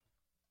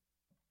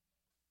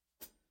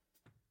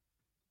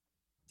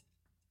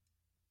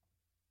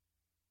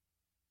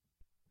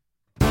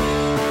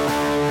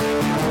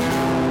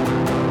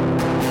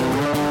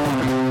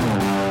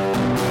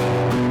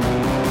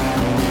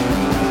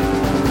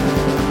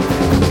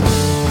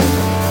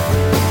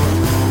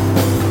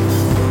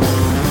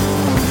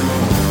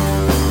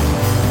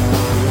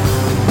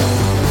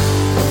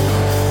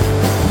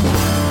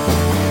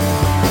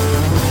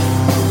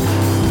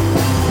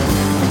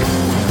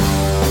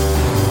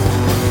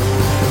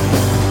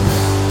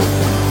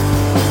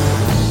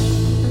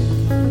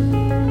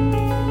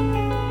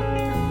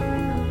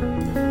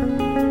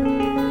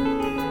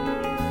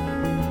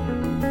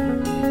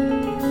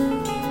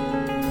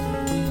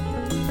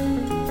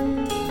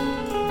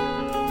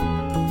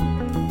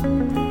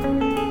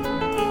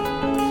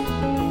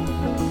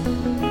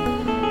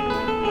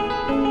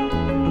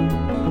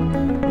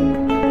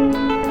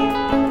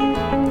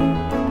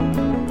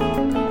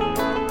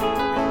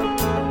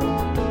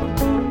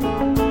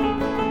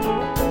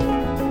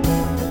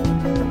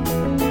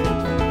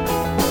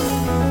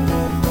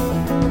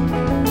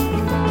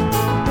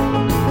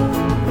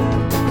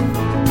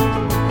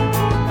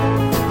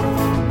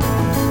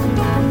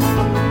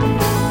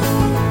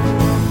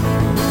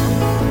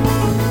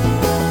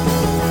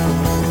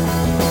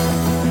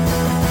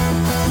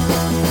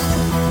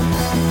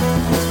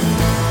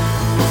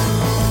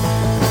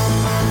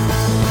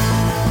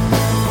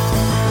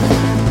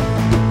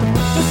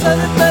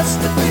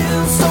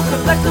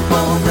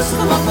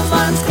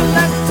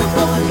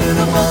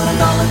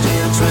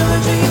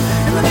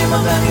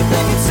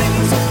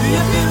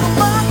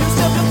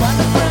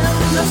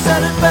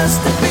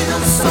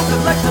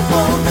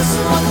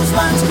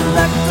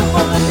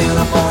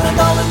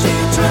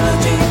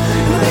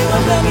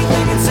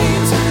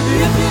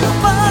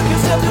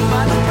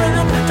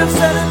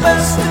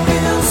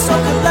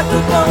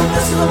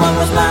along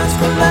those lines,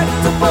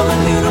 collectible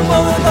and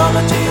mutable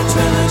anthology, a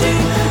trilogy.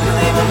 In the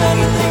name of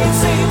anything it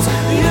seems,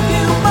 if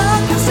you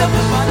mark yourself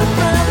to find a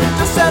friend,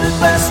 just at its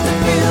best it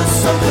feels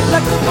so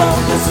collectible.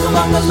 This is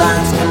along those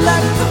lines,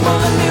 collectible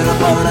and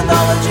mutable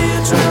anthology, a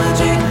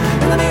trilogy.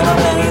 In the name of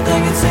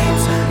anything it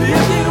seems,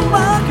 if you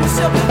mark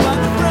yourself to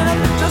find a friend,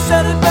 just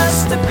at its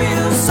best it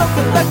feels so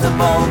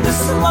collectible. This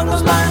is along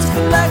those lines,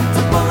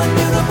 collectible and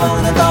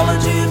mutable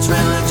anthology, a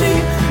trilogy.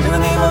 In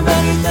the name of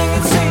anything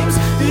it seems,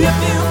 if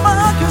you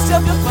mark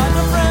yourself you'll find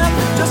a friend,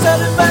 just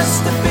at its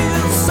best it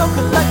feels so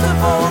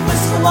collectible.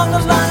 This is along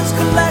those lines,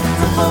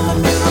 collectible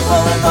and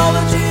mutable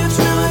anthology, a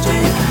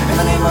trilogy. In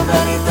the name of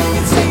anything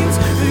it seems,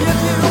 if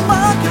you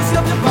mark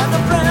yourself you'll find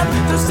a friend,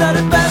 just at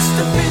its best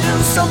it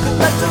feels so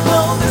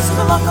collectible. This is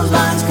along those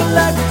lines,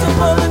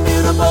 collectible and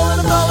mutable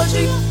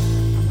anthology.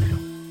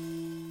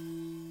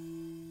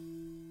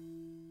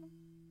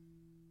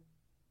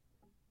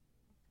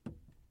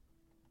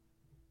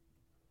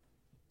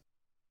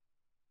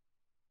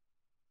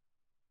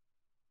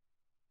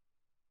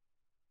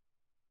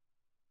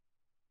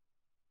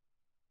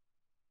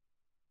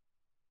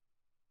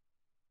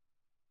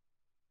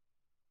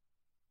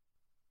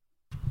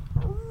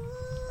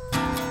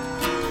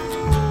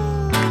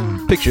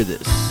 Picture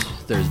this,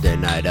 Thursday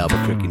night,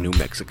 Albuquerque, New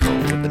Mexico.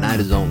 The night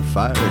is on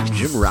fire as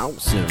Jim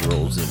Rouson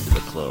rolls into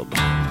the club.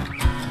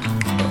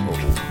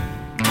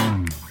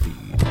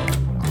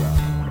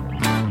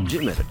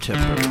 Jim had a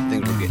temper,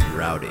 things were getting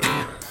rowdy.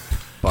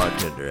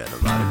 Bartender had a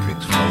lot of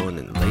drinks flowing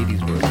and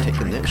ladies were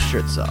taking their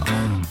shirts off.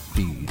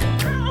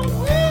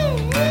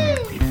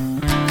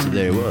 So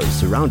there he was,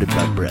 surrounded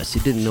by breasts. He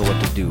didn't know what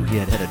to do. He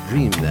had had a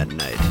dream that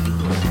night,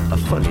 a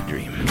funny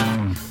dream.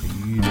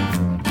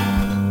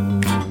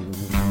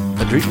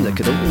 A dream that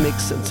could only make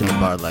sense in a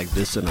bar like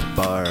this, in a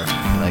bar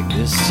like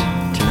this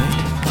tonight.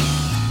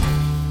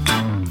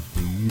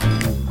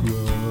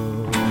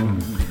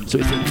 So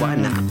he said, why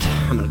not?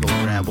 I'm gonna go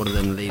grab one of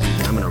them ladies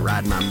and I'm gonna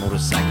ride my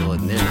motorcycle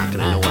and they're not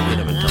gonna know I hit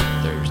them until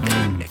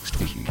Thursday next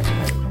week.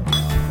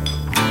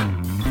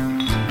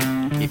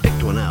 He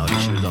picked one out.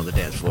 She was on the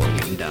dance floor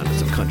getting down to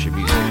some country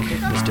music.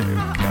 Mr.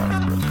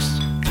 Garth Brooks.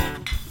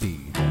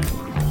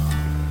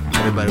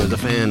 Everybody was a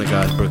fan of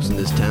Garth Brooks in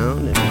this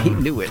town and he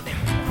knew it.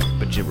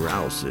 But Jim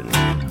Rouson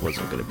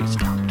wasn't going to be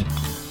stopped.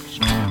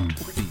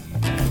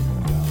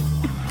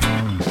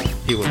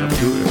 He went up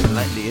to her and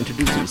politely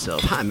introduced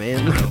himself. Hi,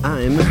 ma'am.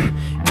 I'm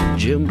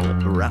Jim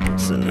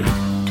Rouson.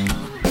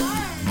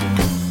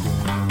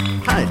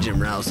 Hi, Jim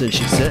Rouson,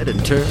 she said,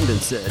 and turned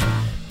and said,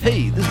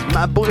 hey, this is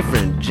my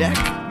boyfriend, Jack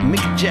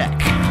McJack.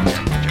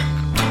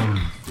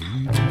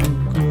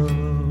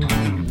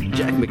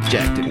 Jack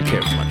McJack didn't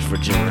care much for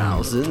Jim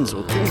Rouson,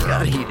 so things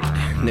got heated.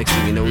 Next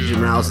thing you know, Jim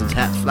Rouson's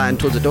hat's flying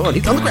towards the door and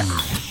he's on the ground.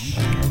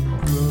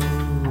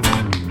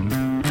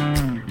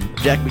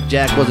 Jack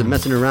McJack wasn't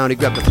messing around. He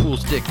grabbed a pool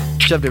stick,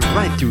 shoved it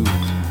right through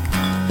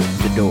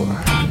the door.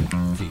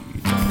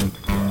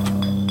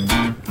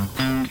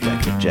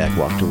 Jack McJack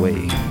walked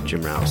away.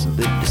 Jim Rouson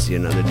lived to see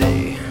another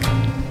day.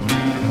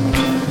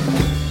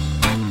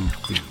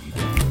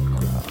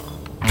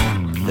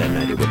 That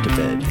night he went to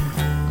bed,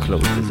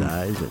 closed his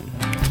eyes, and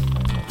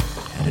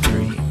had a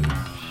dream.